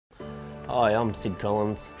Hi, I'm Sid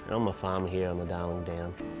Collins and I'm a farmer here on the Darling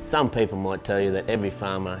Downs. Some people might tell you that every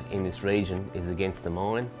farmer in this region is against the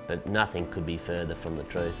mine, but nothing could be further from the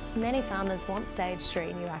truth. Many farmers want Stage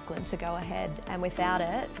 3 New Acland to go ahead, and without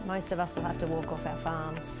it, most of us will have to walk off our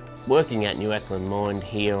farms. Working at New Acland Mine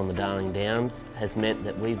here on the Darling Downs has meant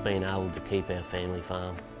that we've been able to keep our family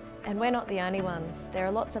farm. And we're not the only ones. There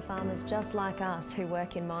are lots of farmers just like us who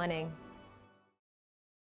work in mining.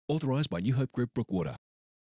 Authorised by New Hope Group Brookwater.